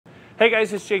Hey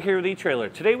guys, it's Jake here with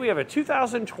eTrailer. Today we have a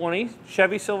 2020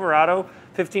 Chevy Silverado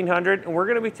 1500 and we're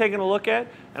going to be taking a look at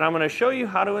and I'm going to show you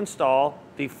how to install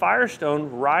the Firestone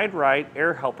Ride-Rite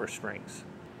air helper springs.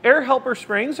 Air helper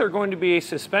springs are going to be a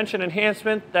suspension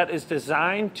enhancement that is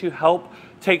designed to help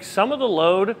take some of the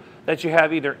load that you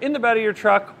have either in the bed of your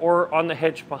truck or on the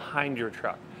hitch behind your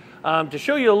truck. To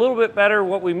show you a little bit better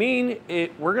what we mean,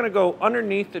 we're going to go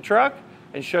underneath the truck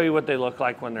and show you what they look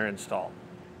like when they're installed.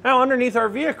 Now underneath our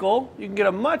vehicle, you can get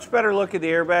a much better look at the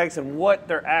airbags and what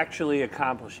they're actually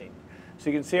accomplishing. So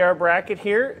you can see our bracket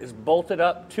here is bolted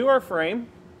up to our frame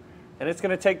and it's going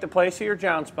to take the place of your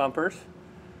jounce bumpers,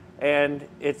 and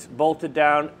it's bolted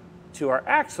down to our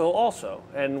axle also.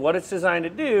 And what it's designed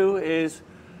to do is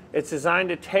it's designed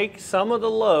to take some of the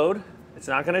load. It's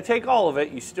not going to take all of it.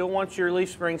 You still want your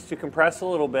leaf springs to compress a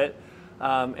little bit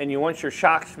and you want your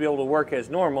shocks to be able to work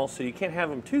as normal, so you can't have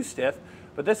them too stiff.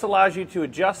 But this allows you to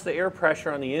adjust the air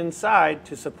pressure on the inside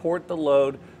to support the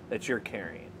load that you're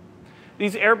carrying.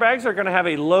 These airbags are going to have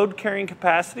a load carrying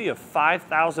capacity of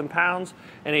 5,000 pounds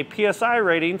and a PSI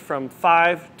rating from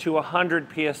 5 to 100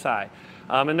 PSI.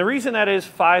 And the reason that is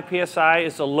 5 PSI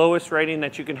is the lowest rating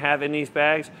that you can have in these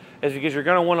bags is because you're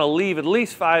going to want to leave at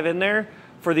least 5 in there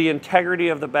for the integrity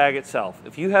of the bag itself.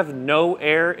 If you have no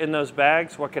air in those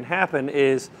bags, what can happen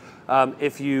is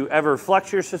if you ever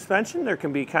flex your suspension, there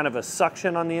can be kind of a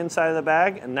suction on the inside of the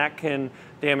bag and that can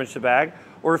damage the bag.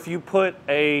 Or if you put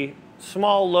a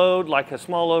small load, like a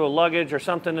small load of luggage or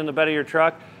something in the bed of your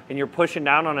truck and you're pushing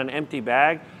down on an empty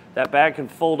bag, that bag can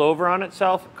fold over on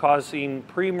itself, causing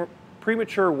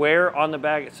premature wear on the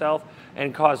bag itself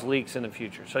and cause leaks in the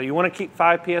future. So you want to keep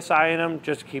 5 PSI in them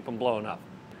just to keep them blowing up.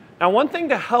 Now, one thing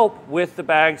to help with the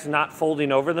bags not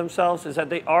folding over themselves is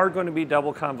that they are going to be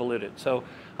double convoluted. So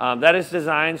that is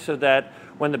designed so that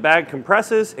when the bag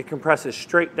compresses, it compresses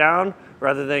straight down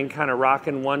rather than kind of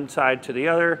rocking one side to the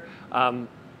other.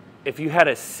 If you had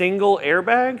a single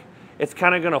airbag, it's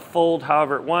kind of going to fold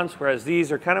however it wants, whereas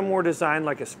these are kind of more designed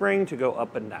like a spring to go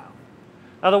up and down.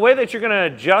 Now, the way that you're going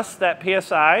to adjust that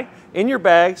PSI in your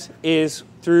bags is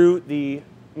through the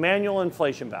manual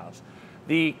inflation valves.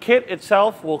 The kit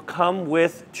itself will come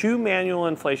with 2 manual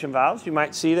inflation valves. You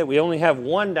might see that we only have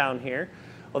one down here.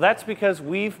 Well, that's because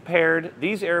we've paired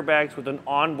these airbags with an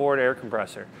onboard air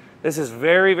compressor. This is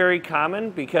very, very common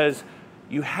because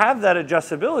you have that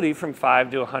adjustability from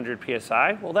 5 to 100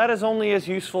 PSI. Well, that is only as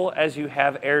useful as you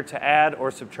have air to add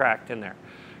or subtract in there.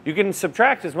 You can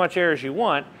subtract as much air as you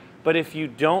want, but if you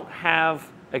don't have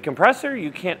a compressor,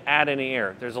 you can't add any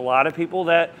air. There's a lot of people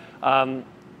that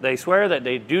they swear that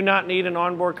they do not need an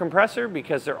onboard compressor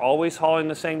because they're always hauling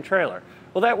the same trailer.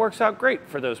 Well, that works out great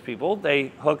for those people. They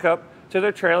hook up to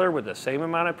their trailer with the same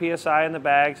amount of PSI in the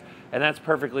bags, and that's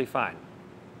perfectly fine.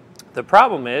 The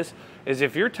problem is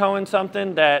if you're towing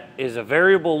something that is a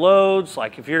variable loads,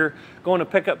 like if you're going to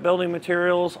pick up building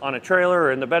materials on a trailer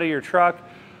or in the bed of your truck,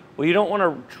 well, you don't want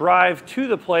to drive to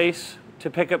the place to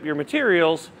pick up your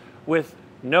materials with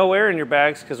no air in your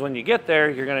bags, because when you get there,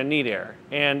 you're going to need air.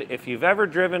 And if you've ever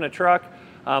driven a truck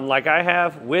like I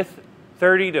have with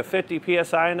 30 to 50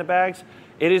 PSI in the bags,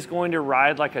 it is going to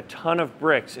ride like a ton of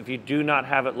bricks if you do not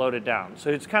have it loaded down. So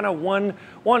it's kind of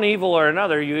one evil or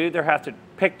another. You either have to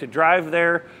pick to drive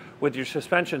there with your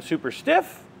suspension super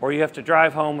stiff, or you have to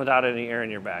drive home without any air in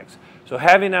your bags. So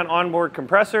having that onboard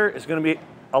compressor is going to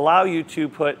allow you to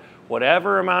put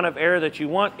whatever amount of air that you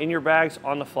want in your bags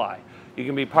on the fly. You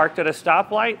can be parked at a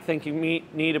stoplight, think you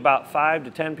need about 5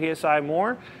 to 10 PSI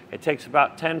more. It takes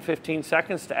about 10-15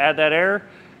 seconds to add that air.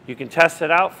 You can test it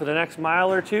out for the next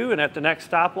mile or two, and at the next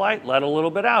stoplight, let a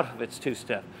little bit out if it's too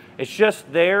stiff. It's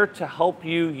just there to help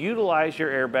you utilize your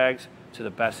airbags to the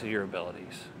best of your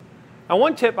abilities. Now,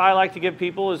 one tip I like to give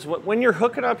people is when you're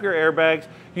hooking up your airbags,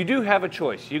 you do have a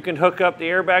choice. You can hook up the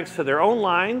airbags to their own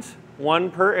lines,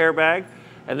 1 per airbag,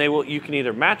 and you can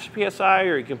either match PSI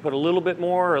or you can put a little bit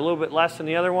more or a little bit less than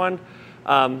the other one.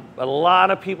 A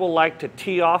lot of people like to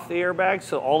tee off the airbags,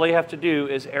 so all they have to do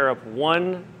is air up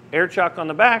 1 air chuck on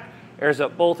the back, airs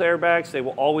up both airbags. They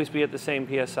will always be at the same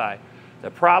PSI. The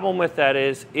problem with that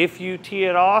is if you tee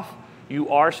it off, you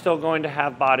are still going to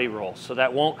have body roll, so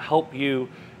that won't help you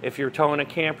if you're towing a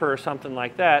camper or something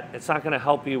like that. It's not going to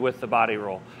help you with the body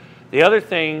roll. The other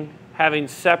thing having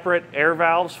separate air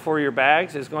valves for your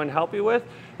bags is going to help you with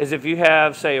is if you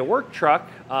have, say, a work truck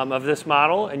of this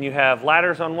model and you have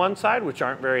ladders on one side, which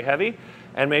aren't very heavy,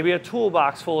 and maybe a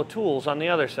toolbox full of tools on the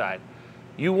other side.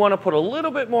 You want to put a little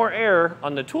bit more air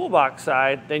on the toolbox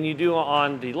side than you do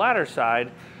on the ladder side,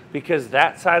 because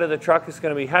that side of the truck is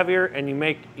going to be heavier, and you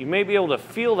may be able to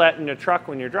feel that in your truck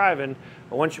when you're driving.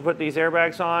 But once you put these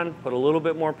airbags on, put a little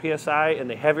bit more PSI in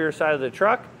the heavier side of the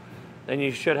truck, then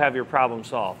you should have your problem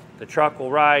solved. The truck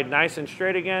will ride nice and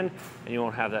straight again, and you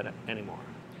won't have that anymore.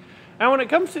 Now when it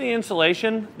comes to the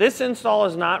installation, this install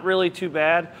is not really too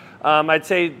bad. I'd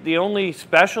say the only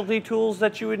specialty tools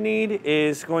that you would need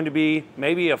is going to be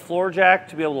maybe a floor jack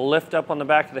to be able to lift up on the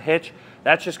back of the hitch.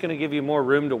 That's just going to give you more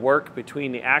room to work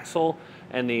between the axle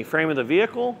and the frame of the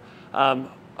vehicle.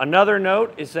 Another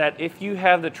note is that if you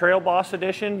have the Trail Boss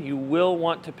Edition, you will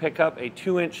want to pick up a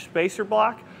 2-inch spacer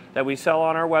block that we sell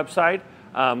on our website.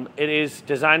 It is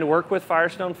designed to work with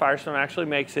Firestone. Firestone actually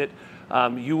makes it.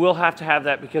 You will have to have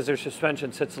that because their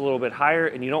suspension sits a little bit higher,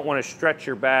 and you don't want to stretch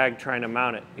your bag trying to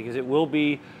mount it because it will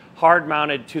be hard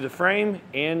mounted to the frame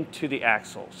and to the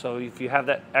axle. So if you have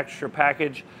that extra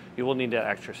package, you will need that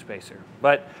extra spacer.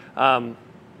 But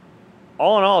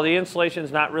all in all, the installation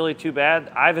is not really too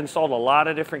bad. I've installed a lot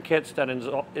of different kits that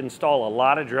install a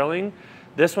lot of drilling.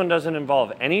 This one doesn't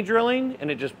involve any drilling,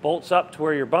 and it just bolts up to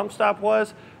where your bump stop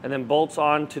was and then bolts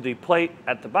on to the plate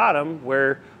at the bottom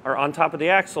or on top of the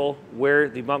axle where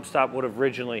the bump stop would have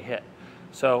originally hit.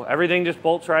 So everything just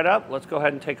bolts right up. Let's go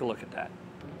ahead and take a look at that.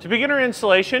 To begin our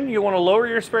installation, you want to lower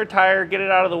your spare tire, get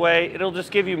it out of the way. It'll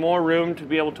just give you more room to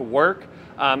be able to work.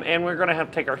 And we're going to have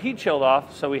to take our heat shield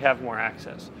off so we have more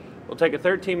access. We'll take a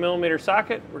 13mm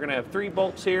socket. We're going to have 3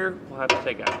 bolts here. We'll have to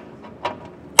take out.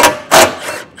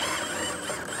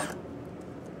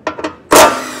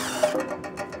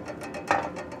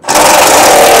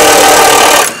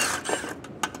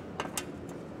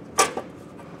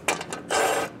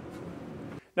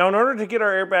 Now in order to get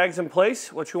our airbags in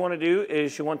place, what you want to do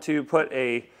is you want to put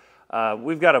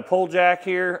we've got a pull jack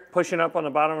here pushing up on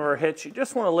the bottom of our hitch. You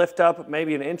just want to lift up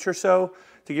maybe an inch or so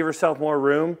to give yourself more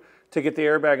room to get the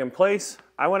airbag in place.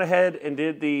 I went ahead and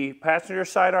did the passenger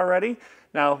side already.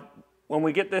 Now when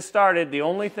we get this started, the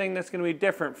only thing that's going to be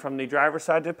different from the driver's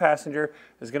side to passenger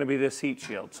is going to be this heat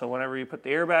shield. So whenever you put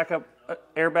the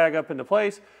airbag up into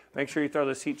place, make sure you throw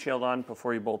this heat shield on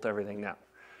before you bolt everything down.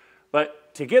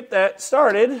 But to get that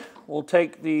started, we're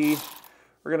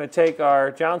going to take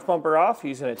our jounce bumper off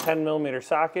using a 10mm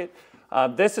socket.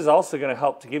 This is also going to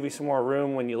help to give you some more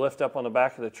room when you lift up on the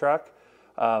back of the truck.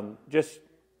 Just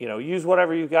use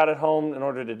whatever you've got at home in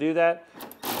order to do that.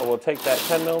 So we'll take that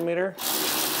 10mm,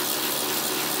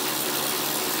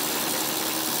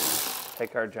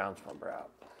 take our jounce bumper out.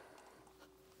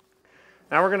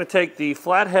 Now we're going to take the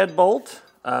flathead bolt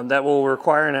that will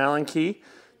require an Allen key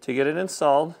to get it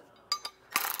installed.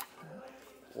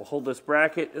 We'll hold this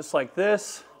bracket just like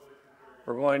this.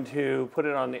 We're going to put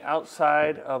it on the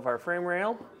outside of our frame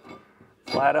rail,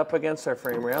 flat up against our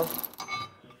frame rail.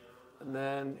 And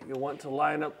then you'll want to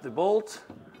line up the bolt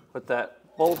with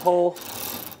that bolt hole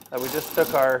that we just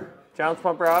took our jounce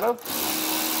bumper out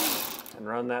of and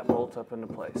run that bolt up into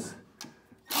place.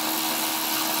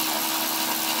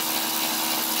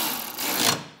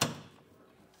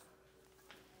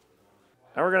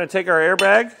 Now we're going to take our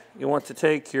airbag. You want to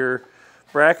take your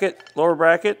bracket, lower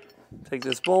bracket, take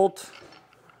this bolt,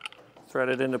 thread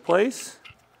it into place.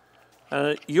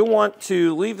 You'll want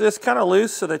to leave this kind of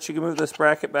loose so that you can move this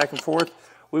bracket back and forth.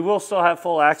 We will still have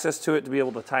full access to it to be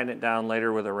able to tighten it down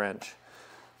later with a wrench.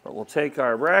 But we'll take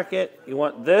our bracket. You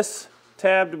want this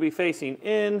tab to be facing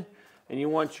in, and you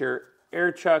want your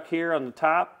air chuck here on the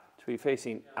top to be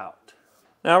facing out.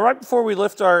 Now right before we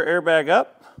lift our airbag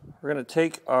up, we're going to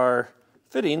take our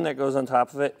fitting that goes on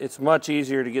top of it. It's much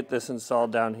easier to get this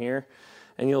installed down here.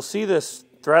 And you'll see this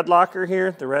thread locker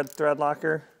here, the red thread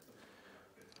locker.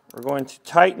 We're going to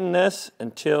tighten this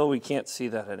until we can't see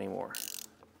that anymore.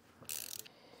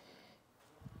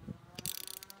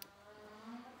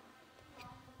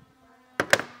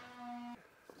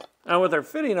 Now with our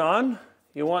fitting on,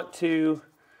 you want to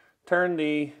turn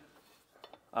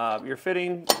your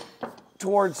fitting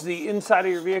towards the inside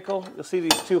of your vehicle. You'll see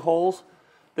these 2 holes.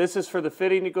 This is for the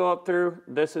fitting to go up through.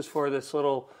 This is for this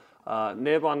little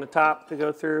nib on the top to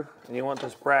go through, and you want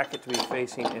this bracket to be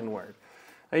facing inward.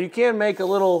 Now you can make a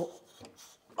little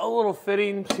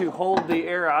fitting to hold the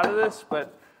air out of this,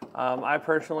 but I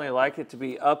personally like it to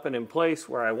be up and in place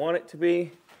where I want it to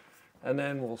be. And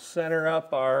then we'll center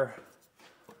up our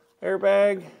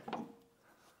airbag,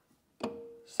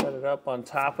 set it up on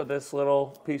top of this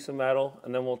little piece of metal,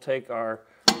 and then we'll take our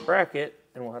bracket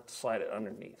and we'll have to slide it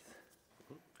underneath.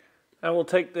 Now we'll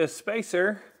take this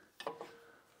spacer,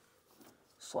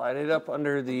 slide it up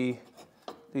under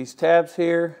these tabs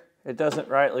here. It doesn't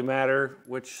rightly matter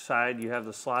which side you have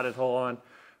the slotted hole on.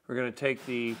 We're going to take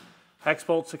the hex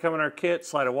bolts that come in our kit,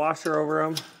 slide a washer over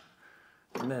them,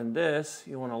 and then this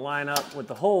you want to line up with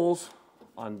the holes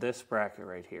on this bracket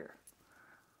right here.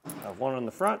 I have one on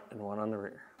the front and one on the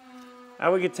rear.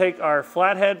 Now we can take our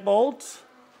flathead bolts,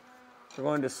 We're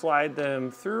going to slide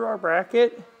them through our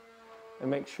bracket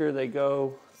and make sure they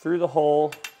go through the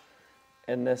hole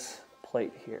in this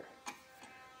plate here. So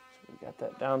we got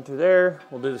that down through there.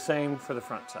 We'll do the same for the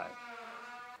front side.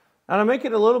 Now to make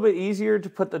it a little bit easier to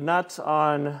put the nuts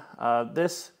on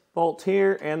this bolt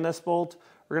here and this bolt,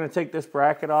 we're going to take this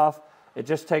bracket off. It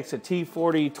just takes a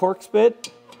T40 Torx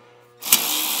bit.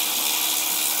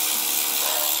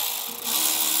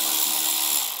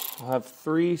 We'll have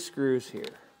 3 screws here.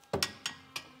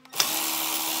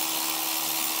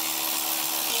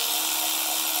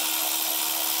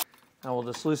 Now we'll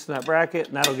just loosen that bracket,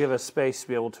 and that'll give us space to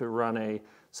be able to run a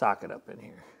socket up in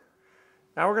here.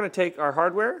 Now we're going to take our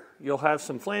hardware. You'll have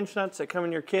some flange nuts that come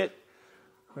in your kit.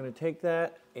 We're going to take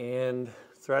that and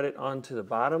thread it onto the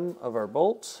bottom of our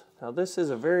bolts. Now this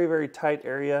is a very, very tight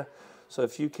area, so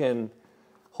if you can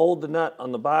hold the nut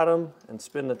on the bottom and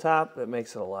spin the top, it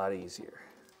makes it a lot easier.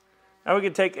 Now we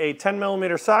can take a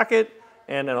 10mm socket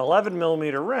and an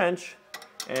 11mm wrench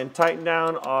and tighten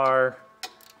down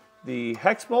the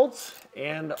hex bolts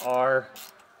and our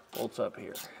bolts up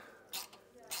here.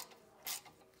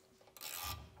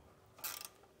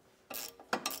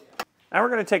 Now we're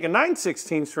going to take a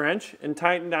 9/16 wrench and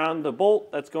tighten down the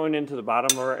bolt that's going into the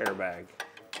bottom of our airbag.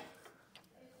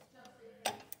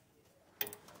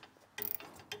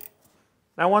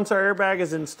 Now once our airbag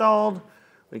is installed,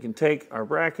 we can take our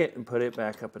bracket and put it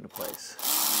back up into place.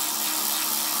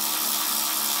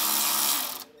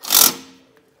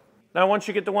 Now once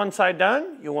you get the one side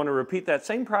done, you'll want to repeat that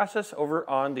same process over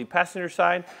on the passenger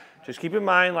side. Just keep in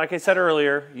mind, like I said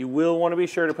earlier, you will want to be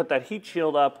sure to put that heat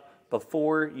shield up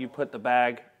before you put the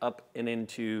bag up and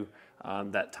into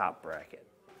that top bracket.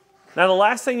 Now the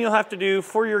last thing you'll have to do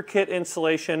for your kit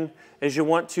installation is you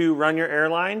want to run your air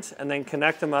lines and then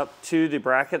connect them up to the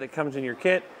bracket that comes in your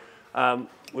kit.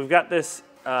 We've got this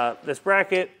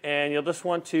bracket, and you'll just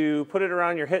want to put it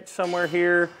around your hitch somewhere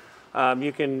here.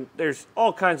 There's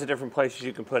all kinds of different places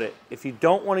you can put it. If you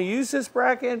don't want to use this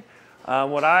bracket,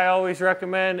 what I always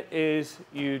recommend is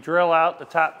you drill out the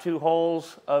top 2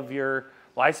 holes of your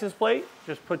license plate.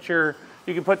 Just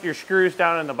you can put your screws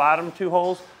down in the bottom 2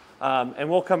 holes, and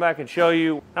we'll come back and show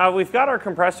you. Now we've got our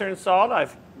compressor installed.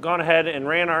 I've gone ahead and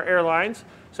ran our air lines.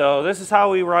 So this is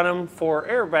how we run them for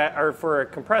for a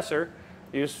compressor.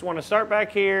 You just want to start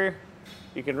back here.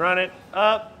 You can run it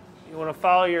up. You want to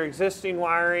follow your existing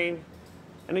wiring.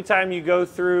 Anytime you go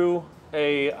through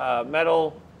a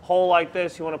metal hole like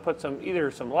this, you want to put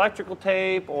either some electrical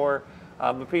tape or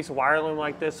a piece of wire loom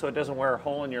like this so it doesn't wear a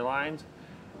hole in your lines.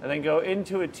 And then go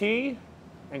into a T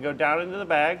and go down into the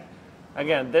bag.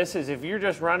 Again, this is if you're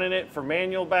just running it for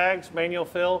manual bags, manual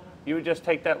fill, you would just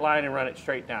take that line and run it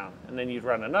straight down. And then you'd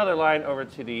run another line over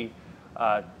to the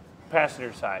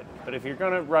passenger side. But if you're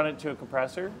going to run it to a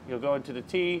compressor, you'll go into the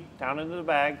T, down into the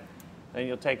bag, then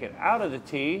you'll take it out of the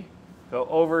T, go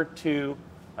over to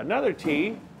another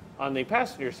T on the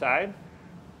passenger side.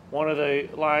 One of the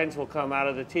lines will come out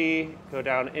of the T, go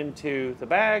down into the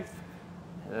bag,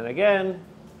 and then again,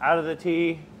 out of the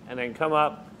T, and then come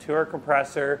up to our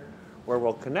compressor where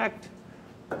we'll connect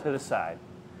to the side.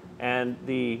 And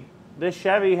this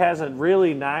Chevy has a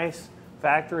really nice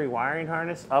factory wiring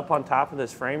harness up on top of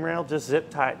this frame rail. Just zip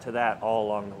tie it to that all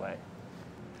along the way.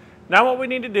 Now what we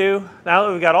need to do, now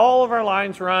that we've got all of our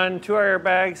lines run to our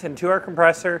airbags and to our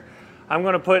compressor, I'm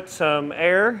going to put some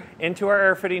air into our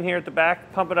air fitting here at the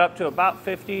back, pump it up to about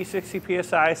 50, 60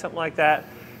 PSI, something like that.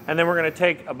 And then we're going to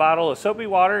take a bottle of soapy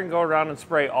water and go around and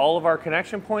spray all of our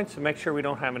connection points to make sure we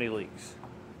don't have any leaks.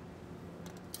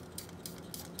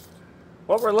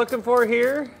 What we're looking for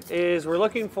here is we're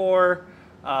looking for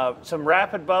some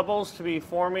rapid bubbles to be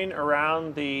forming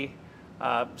around the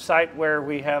site where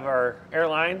we have our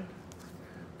airline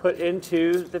put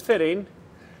into the fitting,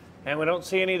 and we don't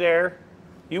see any there.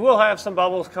 You will have some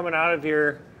bubbles coming out of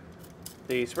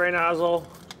the spray nozzle,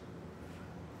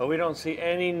 but we don't see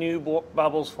any new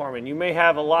bubbles forming. You may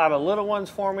have a lot of little ones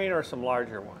forming or some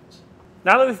larger ones.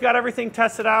 Now that we've got everything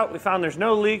tested out, we found there's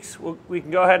no leaks, we can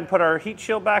go ahead and put our heat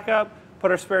shield back up, put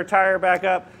our spare tire back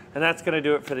up, and that's going to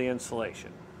do it for the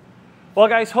installation. Well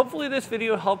guys, hopefully this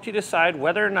video helped you decide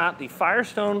whether or not the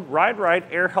Firestone Ride-Rite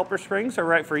air helper springs are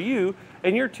right for you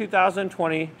in your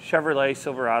 2020 Chevrolet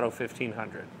Silverado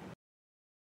 1500.